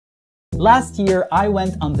Last year, I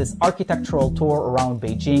went on this architectural tour around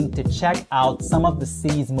Beijing to check out some of the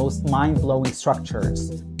city's most mind-blowing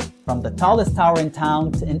structures. From the tallest tower in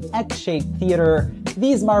town to an egg-shaped theater,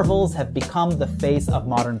 these marvels have become the face of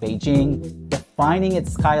modern Beijing, defining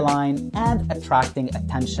its skyline and attracting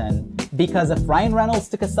attention. Because if Ryan Reynolds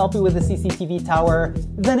took a selfie with the CCTV tower,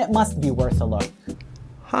 then it must be worth a look.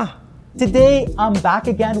 Huh. Today, I'm back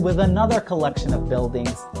again with another collection of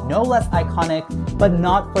buildings, no less iconic, but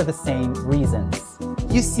not for the same reasons.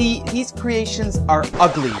 You see, these creations are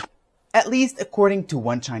ugly, at least according to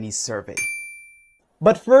one Chinese survey.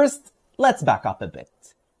 But first, let's back up a bit.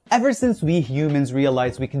 Ever since we humans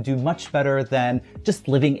realized we can do much better than just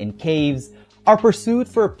living in caves, our pursuit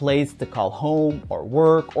for a place to call home or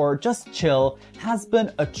work or just chill has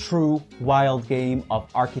been a true wild game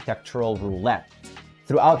of architectural roulette.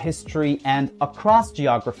 Throughout history and across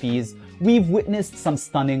geographies, we've witnessed some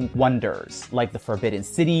stunning wonders like the Forbidden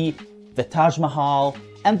City, the Taj Mahal,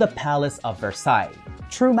 and the Palace of Versailles.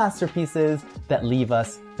 True masterpieces that leave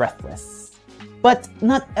us breathless. But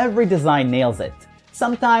not every design nails it.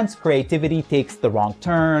 Sometimes creativity takes the wrong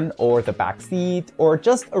turn, or the back seat, or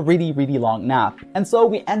just a really long nap. And so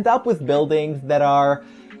we end up with buildings that are,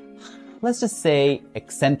 let's just say,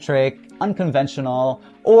 eccentric, unconventional,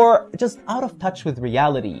 or just out of touch with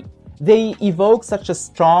reality. They evoke such a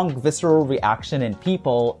strong visceral reaction in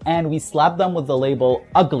people, and we slap them with the label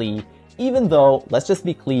ugly, even though, let's just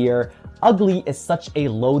be clear, ugly is such a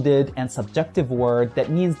loaded and subjective word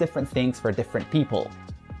that means different things for different people.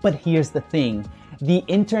 But here's the thing, the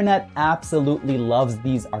internet absolutely loves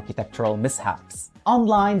these architectural mishaps.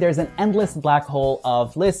 Online, there's an endless black hole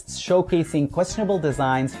of lists showcasing questionable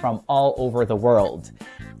designs from all over the world.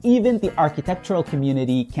 Even the architectural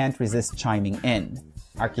community can't resist chiming in.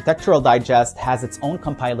 Architectural Digest has its own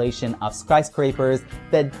compilation of skyscrapers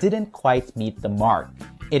that didn't quite meet the mark.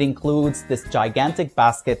 It includes this gigantic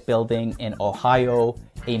basket building in Ohio,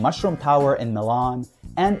 a mushroom tower in Milan,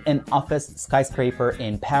 and an office skyscraper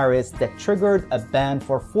in Paris that triggered a ban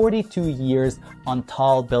for 42 years on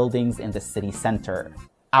tall buildings in the city center.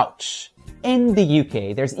 Ouch! In the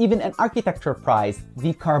UK, there's even an architecture prize,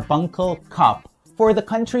 the Carbuncle Cup, for the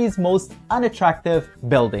country's most unattractive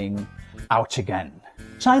building. Ouch again.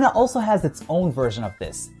 China also has its own version of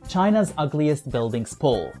this, China's Ugliest Buildings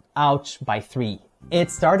poll, ouch by 3.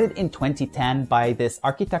 It started in 2010 by this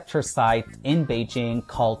architecture site in Beijing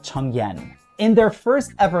called Chengyan. In their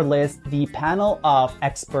first ever list, the panel of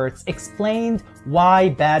experts explained why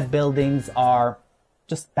bad buildings are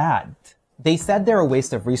just bad. They said they're a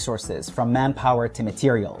waste of resources, from manpower to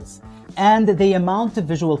materials, and they amount to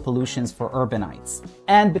visual pollutions for urbanites.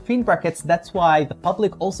 And between brackets, that's why the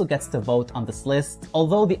public also gets to vote on this list,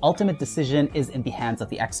 although the ultimate decision is in the hands of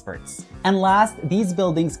the experts. And last, these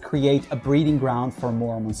buildings create a breeding ground for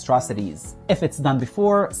more monstrosities. If it's done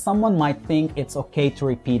before, someone might think it's okay to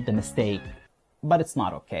repeat the mistake. But it's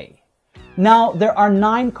not okay. Now, there are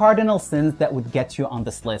 9 cardinal sins that would get you on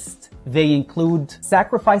this list. They include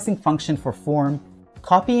sacrificing function for form,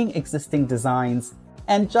 copying existing designs,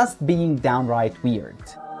 and just being downright weird.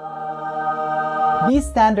 These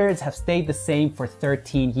standards have stayed the same for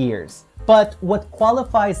 13 years, but what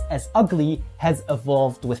qualifies as ugly has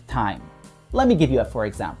evolved with time. Let me give you a for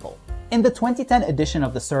example. In the 2010 edition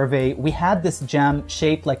of the survey, we had this gem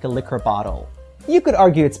shaped like a liquor bottle. You could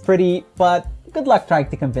argue it's pretty, but good luck trying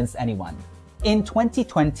to convince anyone. In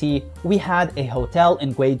 2020, we had a hotel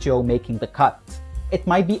in Guizhou making the cut. It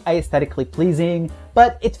might be aesthetically pleasing,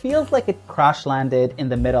 but it feels like it crash-landed in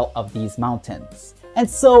the middle of these mountains. And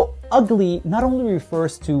so, ugly not only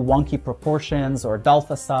refers to wonky proportions or dull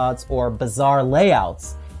facades or bizarre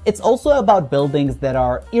layouts, it's also about buildings that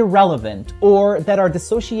are irrelevant or that are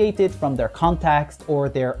dissociated from their context or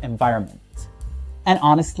their environment. And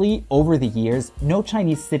honestly, over the years, no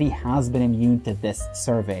Chinese city has been immune to this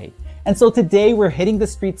survey. And so today we're hitting the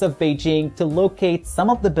streets of Beijing to locate some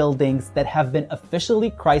of the buildings that have been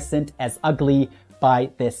officially christened as ugly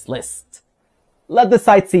by this list. Let the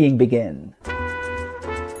sightseeing begin.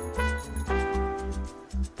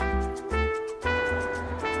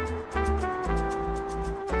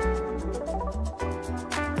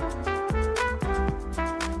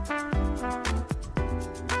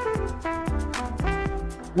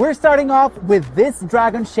 We're starting off with this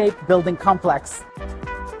dragon-shaped building complex.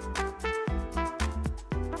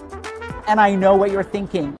 And I know what you're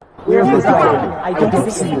thinking. Where's the dragon? I don't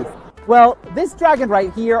see you. Well, this dragon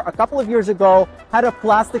right here, a couple of years ago, had a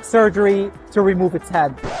plastic surgery to remove its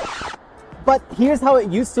head. But here's how it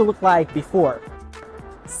used to look like before.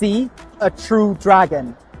 See? A true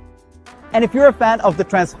dragon. And if you're a fan of the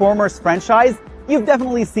Transformers franchise, you've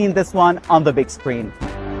definitely seen this one on the big screen.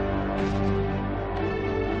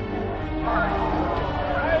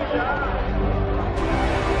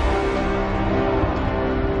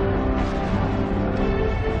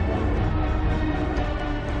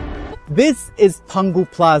 This is Pangu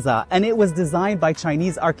Plaza, and it was designed by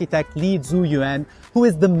Chinese architect Li Zuyuan, who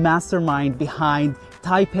is the mastermind behind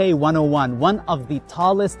Taipei 101, one of the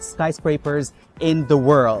tallest skyscrapers in the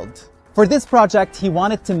world. For this project, he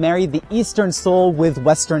wanted to marry the Eastern soul with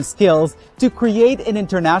Western skills to create an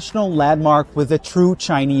international landmark with a true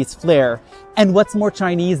Chinese flair. And what's more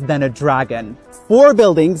Chinese than a dragon? 4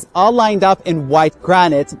 buildings, all lined up in white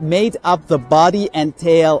granite, made up the body and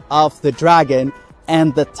tail of the dragon,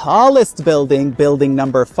 and the tallest building, building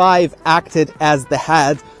number 5, acted as the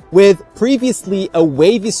head, with previously a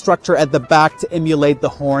wavy structure at the back to emulate the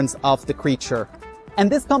horns of the creature. And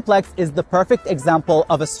this complex is the perfect example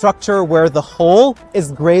of a structure where the whole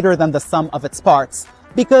is greater than the sum of its parts.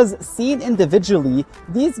 Because seen individually,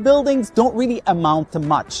 these buildings don't really amount to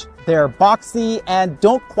much. They're boxy and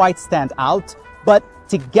don't quite stand out, but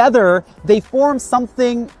together they form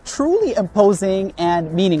something truly imposing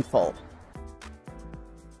and meaningful.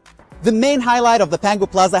 The main highlight of the Pangu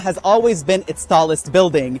Plaza has always been its tallest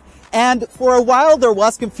building. And for a while, there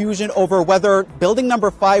was confusion over whether building number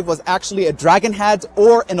 5 was actually a dragon head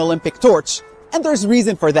or an Olympic torch. And there's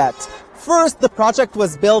reason for that. First, the project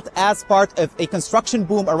was built as part of a construction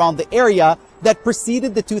boom around the area that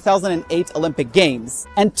preceded the 2008 Olympic Games.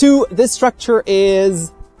 And 2, this structure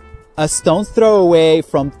is a stone's throw away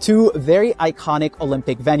from 2 very iconic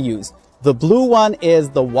Olympic venues. The blue one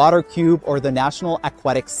is the Water Cube, or the National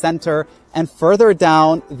Aquatic Center, and further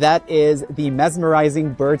down, that is the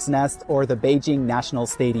mesmerizing Bird's Nest, or the Beijing National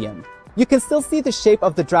Stadium. You can still see the shape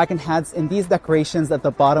of the dragon heads in these decorations at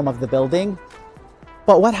the bottom of the building.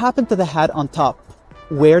 But what happened to the head on top?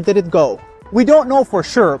 Where did it go? We don't know for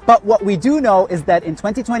sure, but what we do know is that in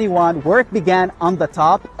 2021, work began on the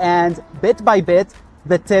top, and bit by bit,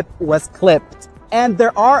 the tip was clipped. And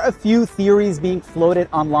there are a few theories being floated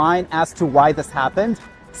online as to why this happened.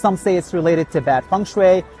 Some say it's related to bad feng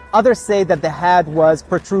shui. Others say that the head was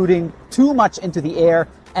protruding too much into the air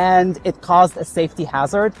and it caused a safety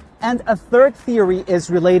hazard. And a third theory is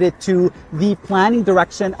related to the planning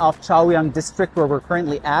direction of Chaoyang district where we're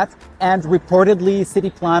currently at. And reportedly, city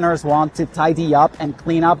planners want to tidy up and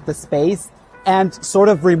clean up the space and sort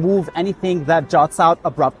of remove anything that jots out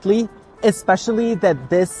abruptly. Especially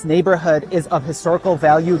that this neighborhood is of historical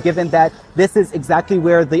value given that this is exactly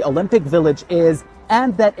where the Olympic Village is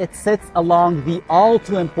and that it sits along the all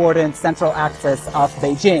too important central axis of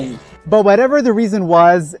Beijing. But whatever the reason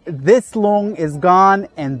was, this long is gone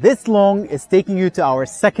and this long is taking you to our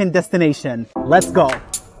second destination. Let's go.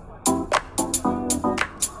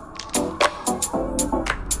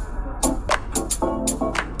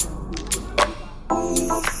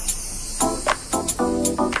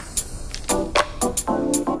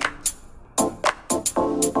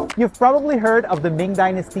 You've probably heard of the Ming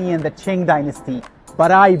Dynasty and the Qing Dynasty,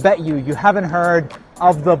 but I bet you haven't heard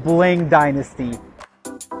of the Bling Dynasty.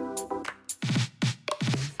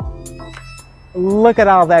 Look at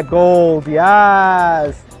all that gold,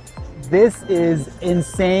 yes! This is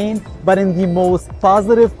insane, but in the most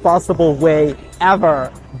positive possible way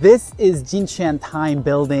ever. This is Jinqian Time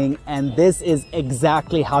building, and this is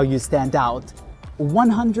exactly how you stand out.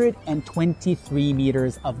 123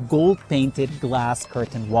 meters of gold-painted glass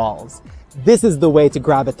curtain walls. This is the way to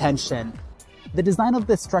grab attention. The design of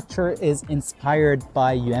this structure is inspired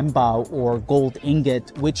by yuanbao, or gold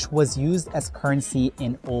ingot, which was used as currency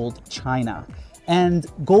in old China. And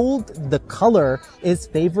gold, the color, is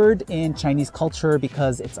favored in Chinese culture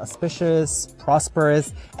because it's auspicious,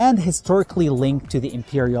 prosperous, and historically linked to the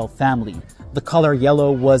imperial family. The color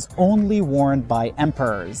yellow was only worn by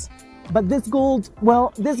emperors. But this gold,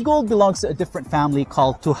 well, this gold belongs to a different family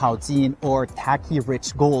called Tuhaojin, or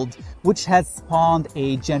tacky-rich gold, which has spawned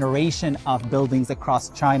a generation of buildings across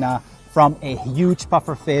China, from a huge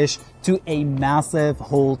pufferfish to a massive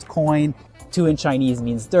hold coin. Tu in Chinese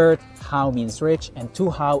means dirt, hao means rich, and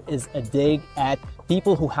tuhao is a dig at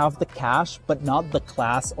people who have the cash but not the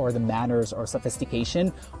class or the manners or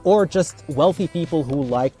sophistication, or just wealthy people who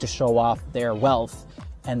like to show off their wealth.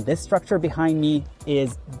 And this structure behind me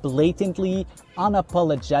is blatantly,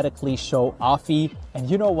 unapologetically show-offy. And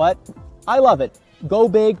you know what? I love it. Go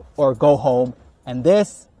big or go home. And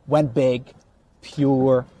this went big.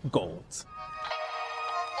 Pure gold.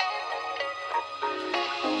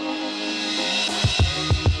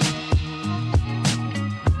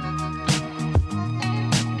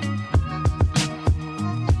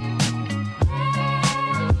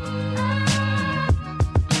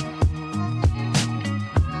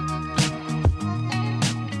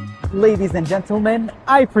 Ladies and gentlemen,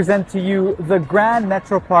 I present to you the Grand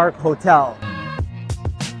Metro Park Hotel.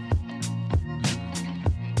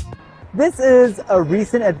 This is a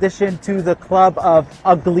recent addition to the club of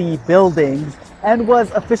ugly buildings and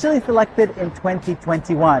was officially selected in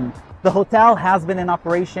 2021. The hotel has been in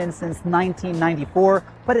operation since 1994,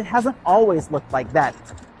 but it hasn't always looked like that.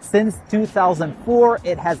 Since 2004,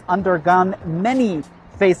 it has undergone many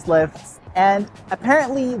facelifts, and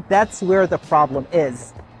apparently that's where the problem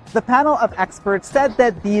is. The panel of experts said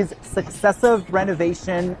that these successive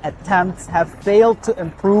renovation attempts have failed to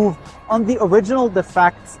improve on the original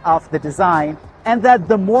defects of the design, and that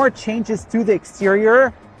the more changes to the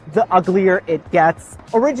exterior, the uglier it gets.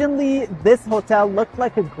 Originally, this hotel looked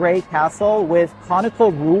like a gray castle with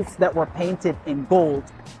conical roofs that were painted in gold.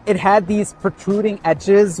 It had these protruding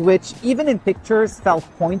edges, which even in pictures felt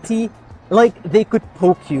pointy, like they could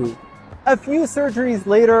poke you. A few surgeries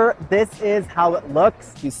later, this is how it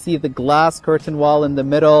looks. You see the glass curtain wall in the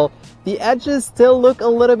middle. The edges still look a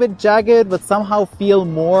little bit jagged, but somehow feel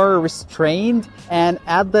more restrained. And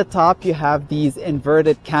at the top, you have these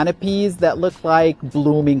inverted canopies that look like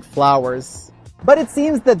blooming flowers. But it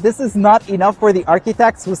seems that this is not enough for the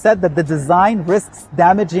architects, who said that the design risks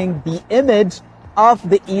damaging the image of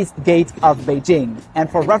the East Gate of Beijing.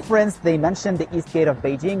 And for reference, they mentioned the East Gate of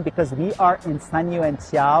Beijing because we are in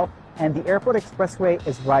Sanyuanqiao, and the airport expressway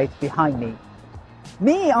is right behind me.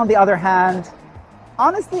 Me, on the other hand,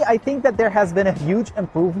 honestly, I think that there has been a huge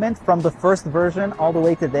improvement from the first version all the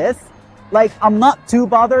way to this. Like, I'm not too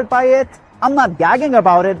bothered by it. I'm not gagging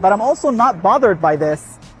about it, but I'm also not bothered by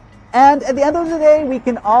this. And at the end of the day, we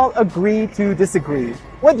can all agree to disagree.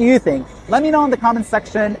 What do you think? Let me know in the comment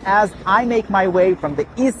section as I make my way from the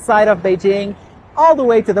east side of Beijing all the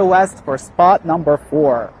way to the west for spot number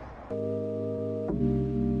 4.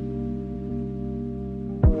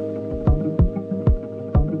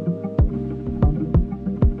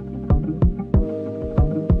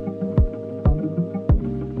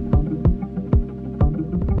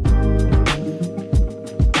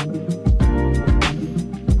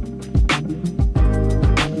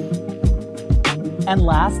 And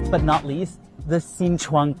last but not least, the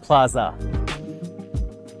Xinchuang Plaza.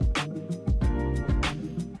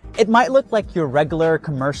 It might look like your regular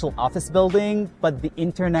commercial office building, but the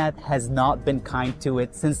internet has not been kind to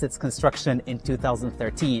it since its construction in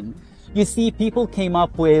 2013. You see, people came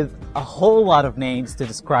up with a whole lot of names to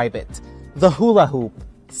describe it. The hula hoop,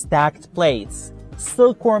 stacked plates,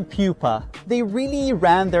 silkworm pupa. They really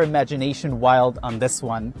ran their imagination wild on this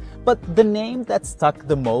one. But the name that stuck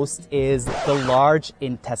the most is the large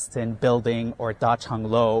intestine building, or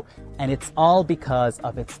Dachanglo, and it's all because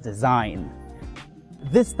of its design.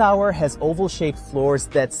 This tower has oval-shaped floors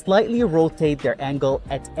that slightly rotate their angle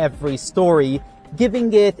at every story,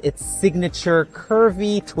 giving it its signature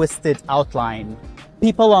curvy, twisted outline.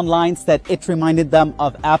 People online said it reminded them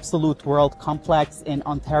of Absolute World Complex in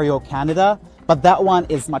Ontario, Canada, but that one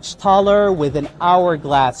is much taller with an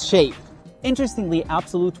hourglass shape. Interestingly,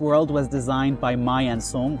 Absolute World was designed by Ma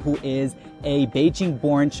Yansong, who is a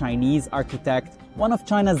Beijing-born Chinese architect, one of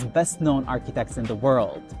China's best-known architects in the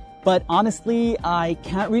world. But honestly, I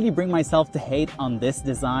can't really bring myself to hate on this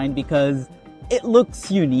design because it looks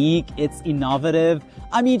unique, it's innovative.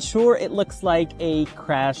 I mean, sure, it looks like a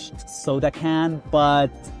crashed soda can, but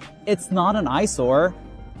it's not an eyesore.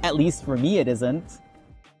 At least for me, it isn't.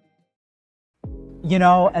 You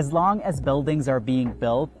know, as long as buildings are being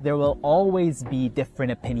built, there will always be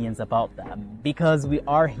different opinions about them because we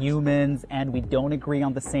are humans and we don't agree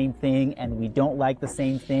on the same thing and we don't like the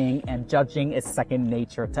same thing, and judging is second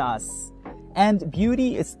nature to us. And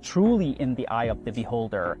beauty is truly in the eye of the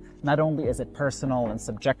beholder. Not only is it personal and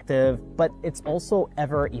subjective, but it's also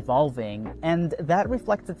ever evolving, and that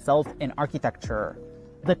reflects itself in architecture.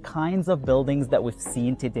 The kinds of buildings that we've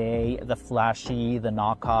seen today, the flashy, the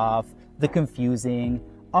knockoff, the confusing,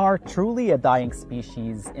 are truly a dying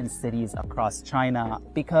species in cities across China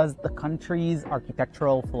because the country's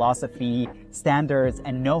architectural philosophy, standards,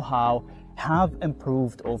 and know-how have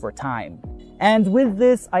improved over time. And with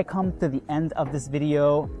this, I come to the end of this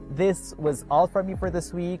video. This was all from me for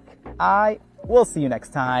this week. I will see you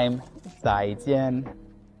next time. 再见.